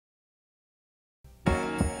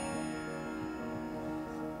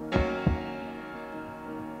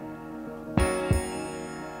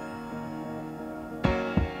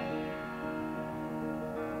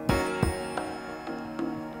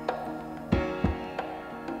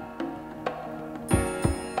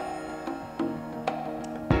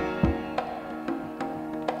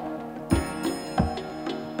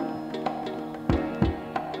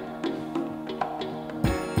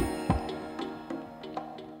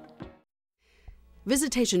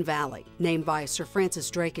Visitacion Valley, named by Sir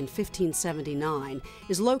Francis Drake in 1579,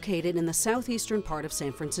 is located in the southeastern part of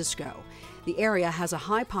San Francisco. The area has a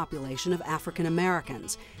high population of African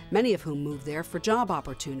Americans, many of whom moved there for job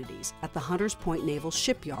opportunities at the Hunters Point Naval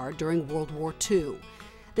Shipyard during World War II.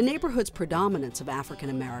 The neighborhood's predominance of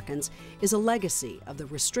African Americans is a legacy of the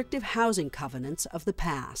restrictive housing covenants of the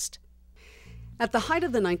past. At the height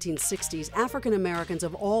of the 1960s, African Americans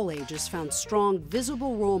of all ages found strong,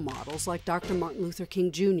 visible role models like Dr. Martin Luther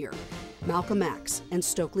King Jr., Malcolm X, and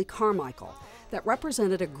Stokely Carmichael that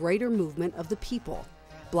represented a greater movement of the people.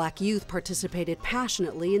 Black youth participated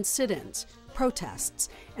passionately in sit-ins, protests,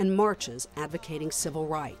 and marches advocating civil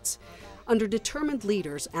rights. Under determined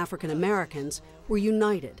leaders, African Americans were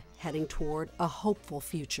united, heading toward a hopeful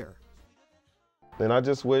future. And I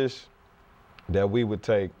just wish that we would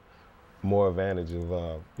take more advantage of,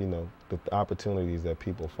 the opportunities that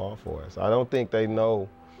people fought for us. I don't think they know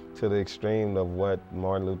to the extreme of what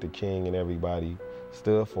Martin Luther King and everybody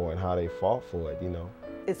stood for and how they fought for it,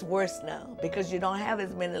 It's worse now because you don't have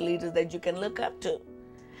as many leaders that you can look up to.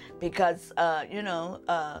 Because,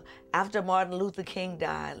 after Martin Luther King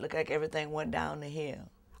died, looked like everything went down the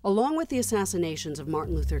hill. Along with the assassinations of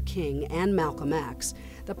Martin Luther King and Malcolm X,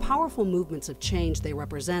 the powerful movements of change they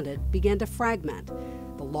represented began to fragment.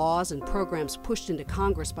 The laws and programs pushed into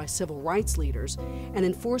Congress by civil rights leaders and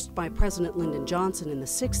enforced by President Lyndon Johnson in the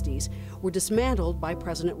 60s were dismantled by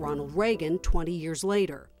President Ronald Reagan 20 years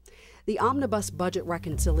later. The Omnibus Budget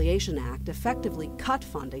Reconciliation Act effectively cut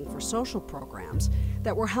funding for social programs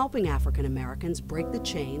that were helping African Americans break the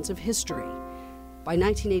chains of history. By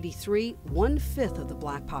 1983, 1/5 of the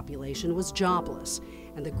black population was jobless,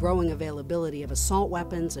 and the growing availability of assault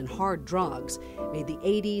weapons and hard drugs made the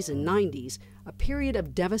 80s and 90s a period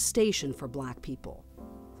of devastation for black people.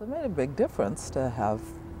 It made a big difference to have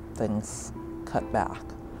things cut back.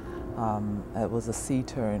 It was a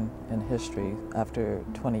C-turn in history after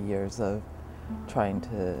 20 years of trying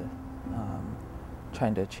to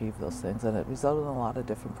achieve those things, and it resulted in a lot of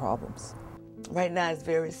different problems. Right now it's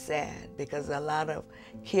very sad because a lot of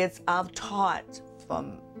kids I've taught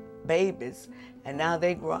from babies, and now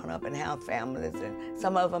they grown up and have families, and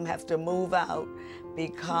some of them have to move out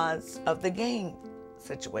because of the gang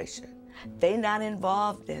situation. They're not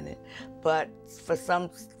involved in it, but for some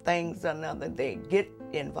things or another, they get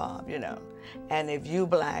involved, And if you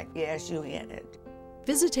black, yes, you in it.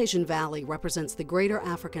 Visitacion Valley represents the greater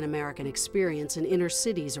African American experience in inner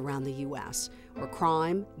cities around the U.S., where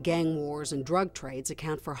crime, gang wars, and drug trades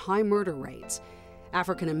account for high murder rates.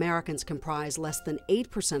 African Americans comprise less than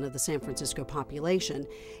 8% of the San Francisco population,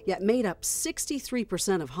 yet made up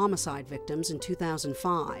 63% of homicide victims in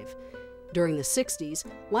 2005. During the 60s,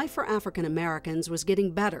 life for African Americans was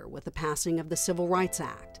getting better with the passing of the Civil Rights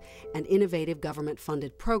Act and innovative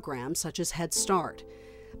government-funded programs such as Head Start.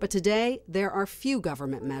 But today, there are few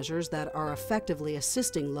government measures that are effectively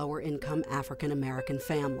assisting lower-income African American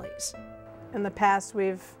families. In the past,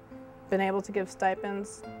 we've been able to give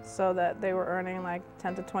stipends so that they were earning like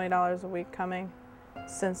 $10 to $20 a week coming.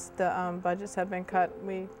 Since the budgets have been cut,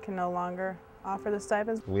 we can no longer offer the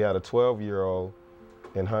stipends. We had a 12-year-old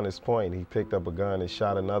in Hunters Point. He picked up a gun and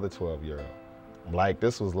shot another 12-year-old. Like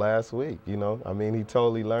this was last week, he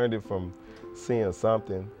totally learned it from seeing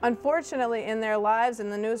something. Unfortunately, in their lives, in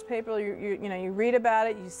the newspaper, you read about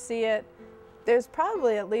it, you see it. There's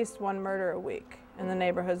probably at least one murder a week in the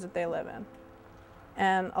neighborhoods that they live in.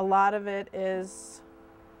 And a lot of it is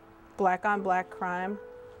black-on-black crime.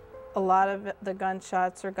 A lot of the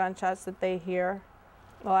gunshots are gunshots that they hear.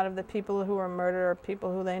 A lot of the people who are murdered are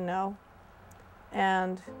people who they know.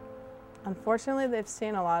 And unfortunately, they've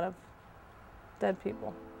seen a lot of dead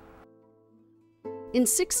people. In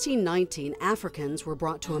 1619, Africans were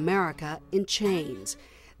brought to America in chains.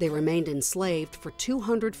 They remained enslaved for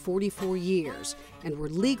 244 years and were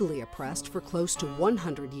legally oppressed for close to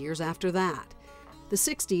 100 years after that. The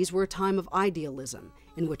 60s were a time of idealism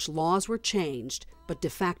in which laws were changed, but de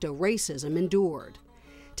facto racism endured.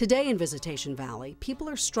 Today in Visitacion Valley, people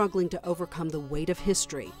are struggling to overcome the weight of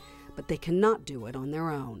history, but they cannot do it on their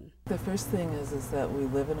own. The first thing is that we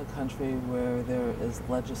live in a country where there is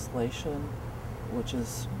legislation which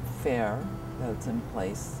is fair, that's in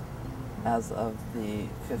place as of the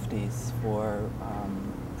 50s for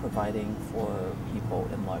providing for people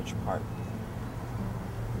in large part.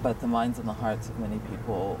 But the minds and the hearts of many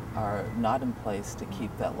people are not in place to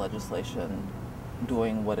keep that legislation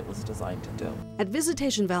doing what it was designed to do. At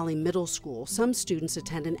Visitacion Valley Middle School, some students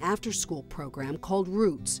attend an after-school program called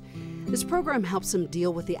Roots. This program helps them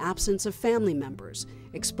deal with the absence of family members,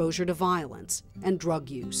 exposure to violence, and drug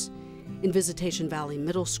use. In Visitacion Valley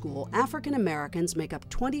Middle School, African Americans make up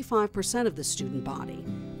 25% of the student body,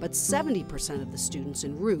 but 70% of the students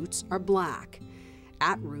in Roots are Black.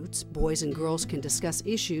 At Roots, boys and girls can discuss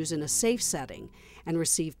issues in a safe setting and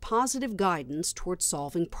receive positive guidance towards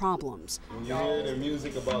solving problems. When you hear the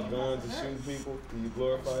music about guns and shooting people, do you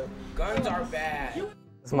glorify it? Guns are bad.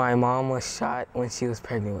 My mom was shot when she was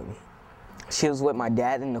pregnant with me. She was with my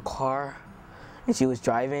dad in the car, and she was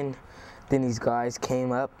driving. Then these guys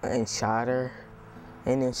came up and shot her,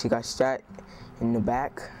 and then she got shot in the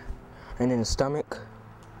back and in the stomach.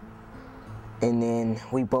 And then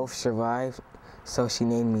we both survived, so she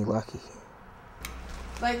named me Lucky.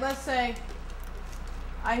 Like, let's say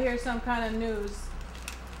I hear some kind of news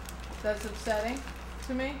that's upsetting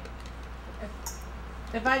to me.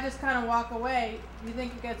 If I just kind of walk away, you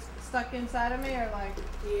think it gets stuck inside of me, or like?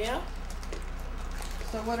 Yeah.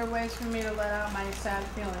 So what are ways for me to let out my sad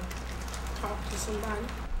feeling? Talk to somebody.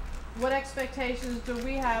 What expectations do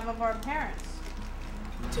we have of our parents?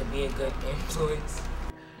 To be a good influence.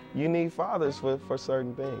 You need fathers for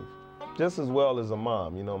certain things, just as well as a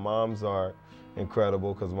mom. You know, moms are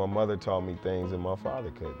incredible because my mother taught me things that my father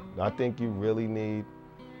couldn't. I think you really need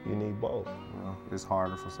both. Well, it's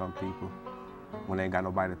harder for some people when they ain't got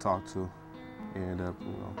nobody to talk to. You end up,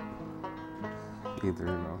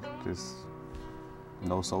 either, just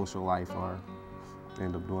no social life or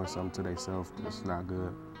end up doing something to themselves that's not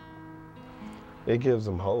good. It gives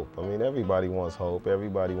them hope. I mean, everybody wants hope.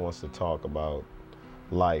 Everybody wants to talk about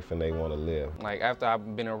life and they want to live. Like, after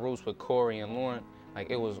I've been in Roots with Corey and Lauren, like,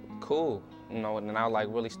 it was cool, and then I like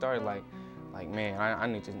really started like man, I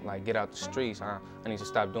need to like get out the streets. I need to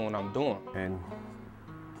stop doing what I'm doing. And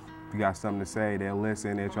if you got something to say, they'll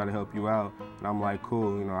listen, they'll try to help you out. And I'm like,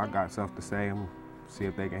 cool, I got stuff to say, and see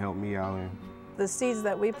if they can help me out. And The seeds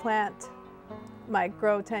that we plant might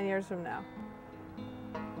grow 10 years from now.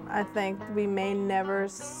 I think we may never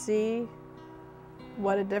see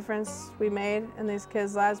what a difference we made in these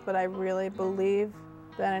kids' lives, but I really believe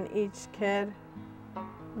that in each kid,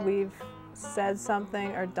 we've said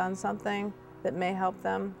something or done something that may help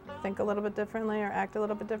them think a little bit differently or act a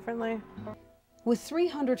little bit differently. With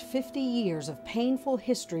 350 years of painful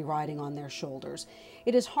history riding on their shoulders,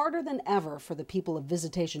 it is harder than ever for the people of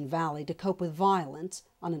Visitacion Valley to cope with violence,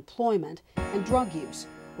 unemployment, and drug use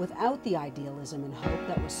without the idealism and hope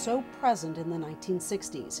that was so present in the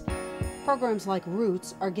 1960s. Programs like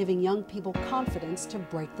Roots are giving young people confidence to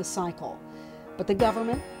break the cycle. But the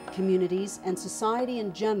government, communities, and society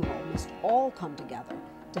in general must all come together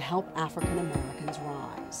to help African Americans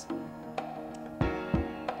rise.